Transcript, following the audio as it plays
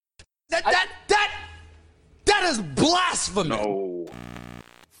That is blasphemy. No.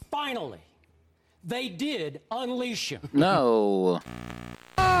 Finally, they did unleash him. No.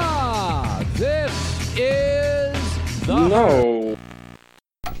 This is the No.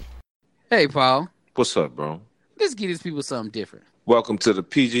 Hey, Paul. What's up, bro? Let's give these people something different. Welcome to the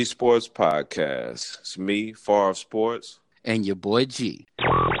PG Sports Podcast. It's me, Favre Sports. And your boy G.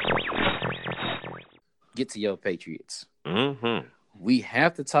 Get to your Patriots. Mm-hmm. We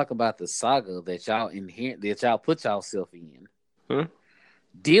have to talk about the saga that y'all put yourself in.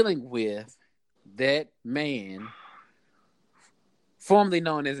 Dealing with that man formerly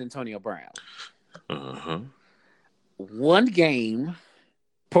known as Antonio Brown. One game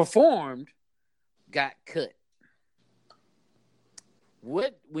performed, got cut.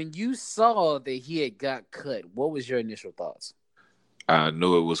 When you saw that he had got cut, what was your initial thoughts? I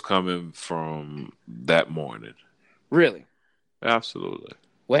knew it was coming from that morning. Really? Absolutely.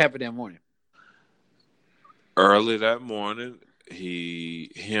 What happened that morning? Early that morning,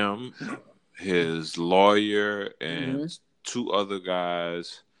 his lawyer, and two other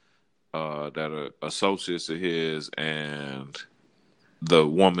guys that are associates of his, and the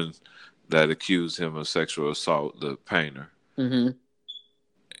woman that accused him of sexual assault, the painter.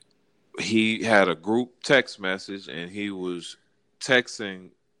 He had a group text message, and he was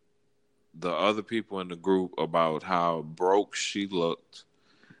texting the other people in the group about how broke she looked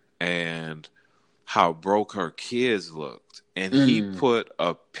and how broke her kids looked. And he put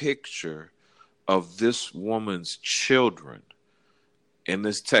a picture of this woman's children in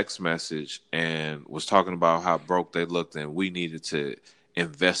this text message and was talking about how broke they looked and we needed to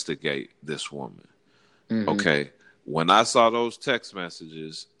investigate this woman. Okay. When I saw those text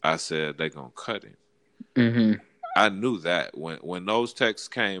messages, I said, they're going to cut him. I knew that. When those texts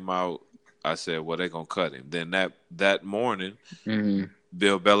came out, I said, well, they're going to cut him. Then that morning,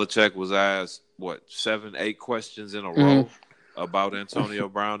 Bill Belichick was asked, 7-8 questions in a row about Antonio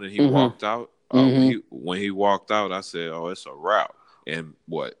Brown, and he walked out. When he walked out, I said, oh, it's a wrap. And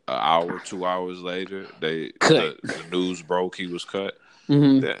an hour, 2 hours later, the news broke he was cut.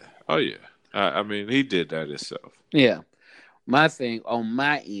 Oh, yeah. I mean, he did that himself. Yeah. My thing on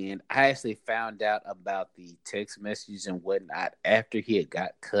my end, I actually found out about the text messages and whatnot after he had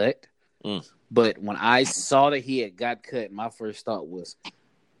got cut. But when I saw that he had got cut, my first thought was,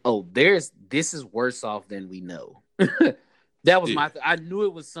 oh, this is worse off than we know. That was I knew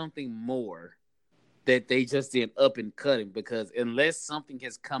it was something more that they just didn't up and cut him, because unless something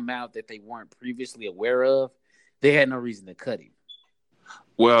has come out that they weren't previously aware of, they had no reason to cut him.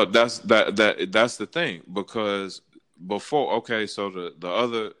 Well, that's the thing, because before, so the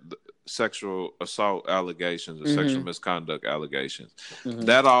other sexual assault allegations or sexual misconduct allegations,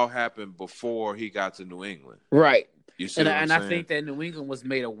 that all happened before he got to New England. Right. You see and I think that New England was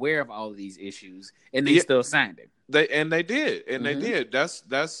made aware of all of these issues, and they still signed him. They did. They did.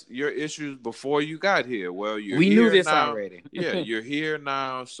 That's your issues before you got here. Well, we knew this already. Yeah, you're here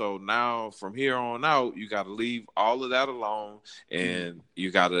now. So now from here on out, you got to leave all of that alone, and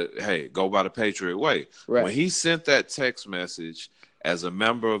you got to go by the Patriot way. Right. When he sent that text message as a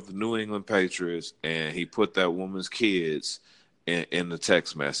member of the New England Patriots, and he put that woman's kids in the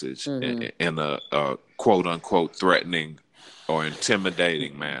text message in a quote unquote threatening or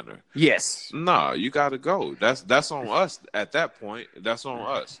intimidating manner. Yes. No, you got to go. That's on us at that point. That's on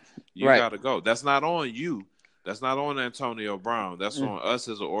us. You got to go. That's not on you. That's not on Antonio Brown. That's on us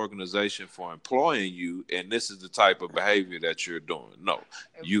as an organization for employing you, and this is the type of behavior that you're doing. No,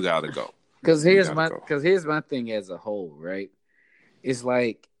 you got to go. Because here's my thing as a whole, right? It's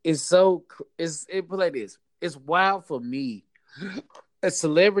like it put like this. It's wild for me, a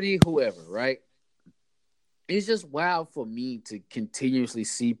celebrity, whoever, right? It's just wild for me to continuously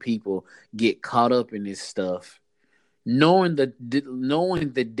see people get caught up in this stuff, knowing the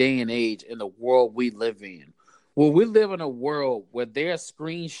day and age and the world we live in. Well, we live in a world where there are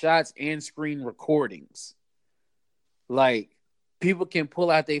screenshots and screen recordings. Like, people can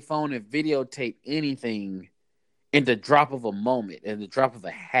pull out their phone and videotape anything in the drop of a moment, in the drop of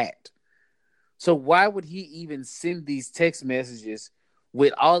a hat. So why would he even send these text messages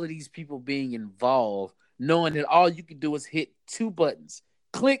with all of these people being involved, knowing that all you can do is hit two buttons,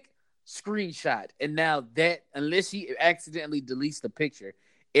 click, screenshot, and now that, unless he accidentally deletes the picture,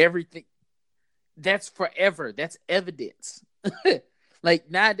 everything, that's forever. That's evidence.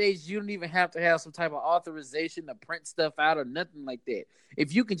 Like, nowadays, you don't even have to have some type of authorization to print stuff out or nothing like that.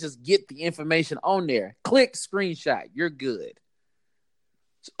 If you can just get the information on there, click screenshot, you're good.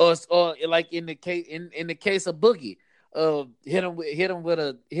 Or like in the case of Boogie, hit him with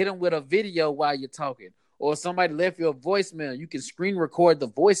a video while you're talking, or somebody left you a voicemail, you can screen record the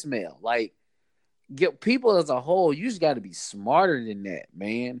voicemail. Like, get people as a whole, you just got to be smarter than that,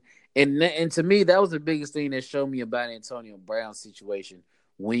 man. And to me, that was the biggest thing that showed me about Antonio Brown's situation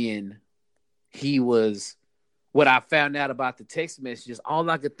when he was. What I found out about the text messages, all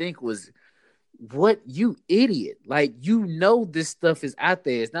I could think was, "What, you idiot! Like, you know this stuff is out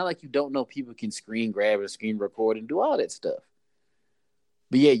there. It's not like you don't know people can screen grab and screen record and do all that stuff."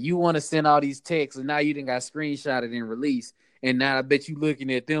 But yeah, you want to send all these texts, and now you didn't got screenshotted and released, and now I bet you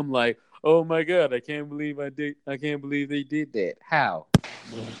looking at them like, "Oh my god, I can't believe I can't believe they did that. How?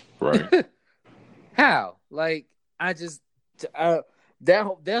 Right. How? Like, that's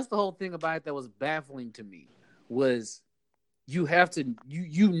the whole thing about it that was baffling to me. Was you have to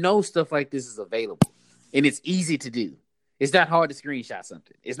you know stuff like this is available and it's easy to do. It's not hard to screenshot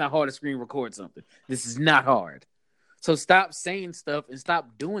something. It's not hard to screen record something. This is not hard. So stop saying stuff and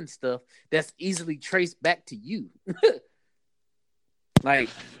stop doing stuff that's easily traced back to you. Like,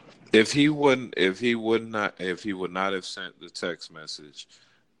 if he would not have sent the text message,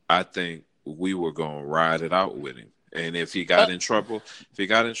 I think we were gonna ride it out with him. And if he got in trouble,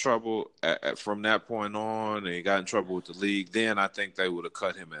 from that point on, and he got in trouble with the league, then I think they would have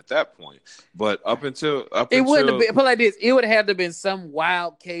cut him at that point. But it wouldn't have been put like this. It would have had to been some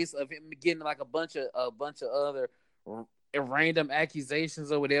wild case of him getting like a bunch of other random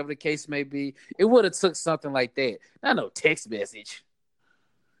accusations or whatever the case may be. It would have took something like that. Not no text message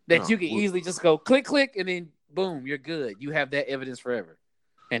that you can easily just go click, and then boom, you're good. You have that evidence forever.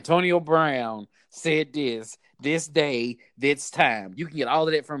 Antonio Brown said this day, this time. You can get all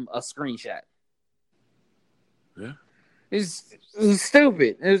of that from a screenshot. Yeah. It was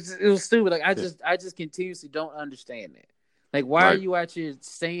stupid. It was stupid. Like, I just continuously don't understand that. Like, why are you out here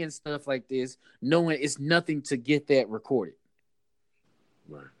saying stuff like this, knowing it's nothing to get that recorded?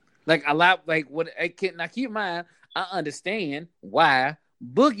 Right. Like, a lot, like, what I can now keep in mind, I understand why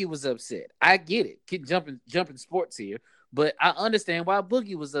Boogie was upset. I get it. Keep jumping sports here. But I understand why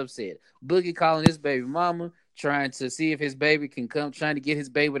Boogie was upset. Boogie calling his baby mama, trying to see if his baby can come, trying to get his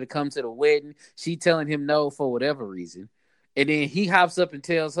baby to come to the wedding. She telling him no for whatever reason. And then he hops up and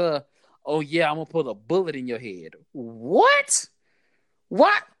tells her, "Oh, yeah, I'm going to put a bullet in your head." What?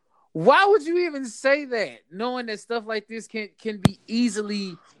 What? Why would you even say that, knowing that stuff like this can be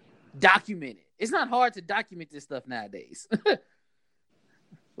easily documented? It's not hard to document this stuff nowadays.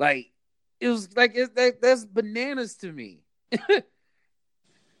 Like, it was like that's bananas to me.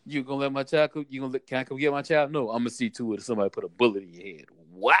 You gonna let my child cook? Can I come get my child? No, I'm gonna see to it if somebody put a bullet in your head.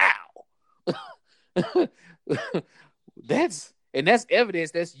 Wow. That's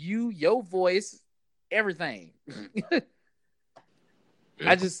evidence. That's you, your voice, everything. Yeah.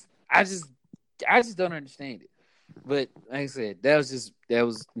 I just don't understand it. But like I said, that was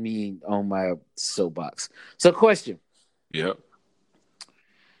me on my soapbox. So, question. Yep.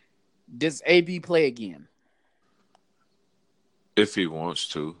 Does AB play again? If he wants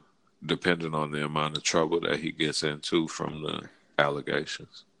to, depending on the amount of trouble that he gets into from the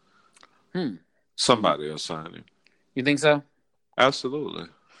allegations. Somebody will sign him. You think so? Absolutely.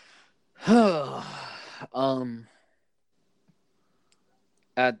 I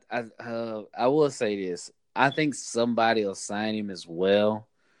will say this. I think somebody will sign him as well,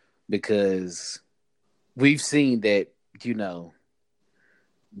 because we've seen that,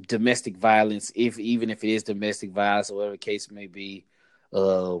 domestic violence, even if it is domestic violence or whatever the case may be,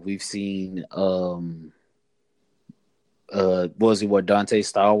 we've seen Dante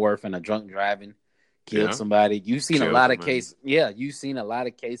Stallworth and a drunk driving killed somebody. You've seen a lot of cases. Yeah, you've seen a lot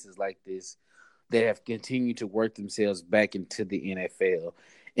of cases like this that have continued to work themselves back into the NFL.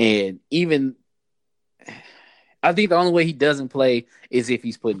 And even, I think the only way he doesn't play is if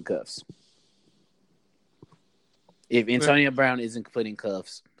he's put in cuffs. If Antonio Brown isn't put in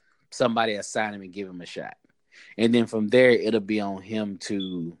cuffs, somebody will sign him and give him a shot. And then from there, it'll be on him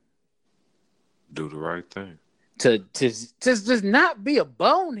to do the right thing. To just not be a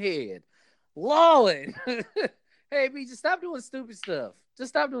bonehead. Lord. Hey, B, just stop doing stupid stuff. Just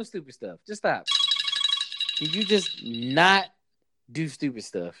stop doing stupid stuff. Just stop. Can you just not do stupid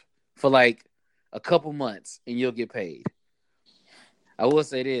stuff for like a couple months and you'll get paid? I will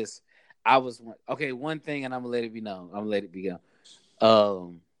say this. One thing, and I'm gonna let it be known. I'm gonna let it be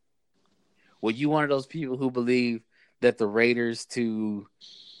known. Were you one of those people who believe that the Raiders to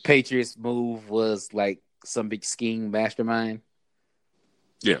Patriots move was like some big scheme mastermind?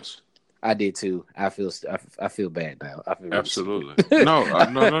 Yes, I did too. I feel bad now. I feel absolutely. No.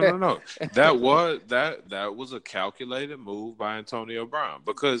 That was a calculated move by Antonio Brown,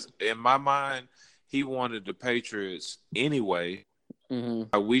 because in my mind, he wanted the Patriots anyway.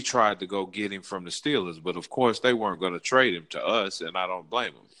 Mm-hmm. We tried to go get him from the Steelers, but of course they weren't going to trade him to us, and I don't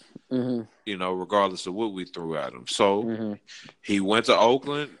blame them. Mm-hmm. You know, regardless of what we threw at him. So Mm-hmm. he went to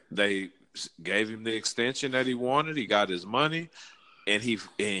Oakland. They gave him the extension that he wanted. He got his money, and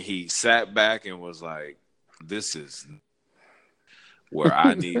he sat back and was like, "This is where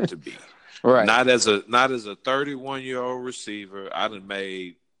I need to be." Right. Not as a 31-year-old receiver. I done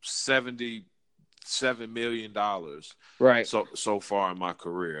made $77 million Right. so far in my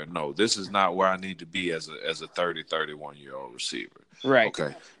career. No, this is not where I need to be as a 31-year-old receiver. Right.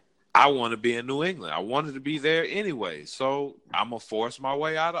 Okay. I want to be in New England. I wanted to be there anyway. So I'm going to force my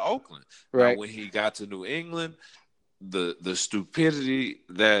way out of Oakland. Right. Now, when he got to New England, the stupidity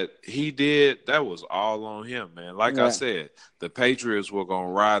that he did, that was all on him, man. Like I said, the Patriots were going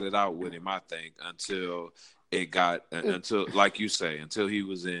to ride it out with him, I think, until like you say, until he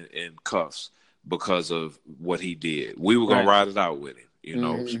was in cuffs because of what he did. We were going to ride it out with him. You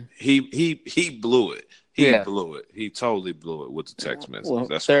know, he blew it. He blew it. He totally blew it with the text message. Well,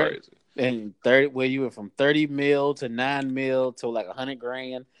 that's crazy. And 30, where you went from 30 mil to 9 mil to like 100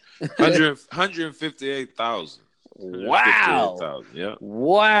 grand. 158,000. Wow. Yeah.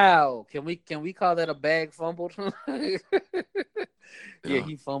 Wow. Can we call that a bag fumbled? Yeah,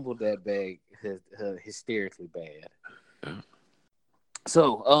 he fumbled that bag hysterically bad. Yeah.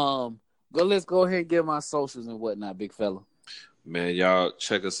 So, let's go ahead and get my socials and whatnot, big fella. Man, y'all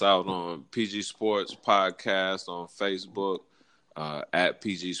check us out on PG Sports Podcast on Facebook, at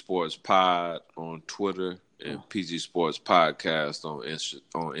PG Sports Pod on Twitter, and PG Sports Podcast on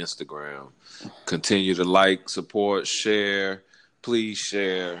Instagram. Continue to like, support, share. Please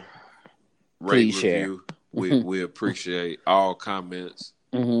share. Rate, review. We appreciate all comments.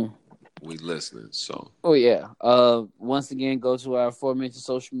 Mm-hmm. We listening. So. Oh yeah. Once again, go to our aforementioned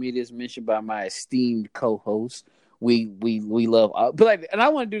social medias mentioned by my esteemed co-host. We love, but and I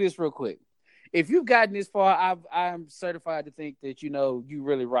want to do this real quick. If you've gotten this far, I'm certified to think that you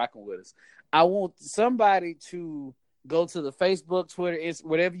really rocking with us. I want somebody to go to the Facebook, Twitter,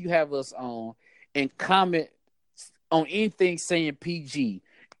 whatever you have us on, and comment on anything saying PG,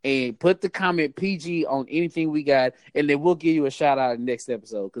 and put the comment PG on anything we got, and then we'll give you a shout out in the next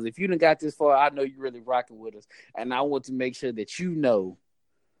episode. Because if you done got this far, I know you're really rocking with us, and I want to make sure that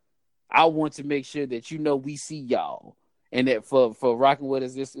we see y'all, and that for rocking with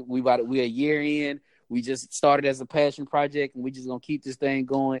us. We a year in. We just started as a passion project, and we just gonna keep this thing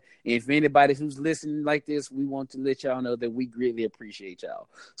going. And if anybody who's listening like this, we want to let y'all know that we greatly appreciate y'all.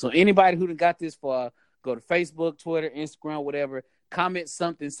 So anybody who done got this far, go to Facebook, Twitter, Instagram, whatever. Comment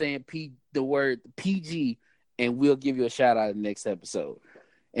something saying the word PG, and we'll give you a shout out in the next episode.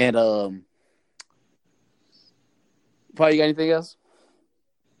 And Paul, you got anything else?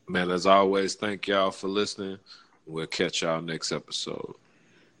 Man, as always, thank y'all for listening. We'll catch y'all next episode.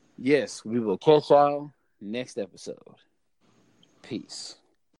 Yes, we will catch y'all next episode. Peace.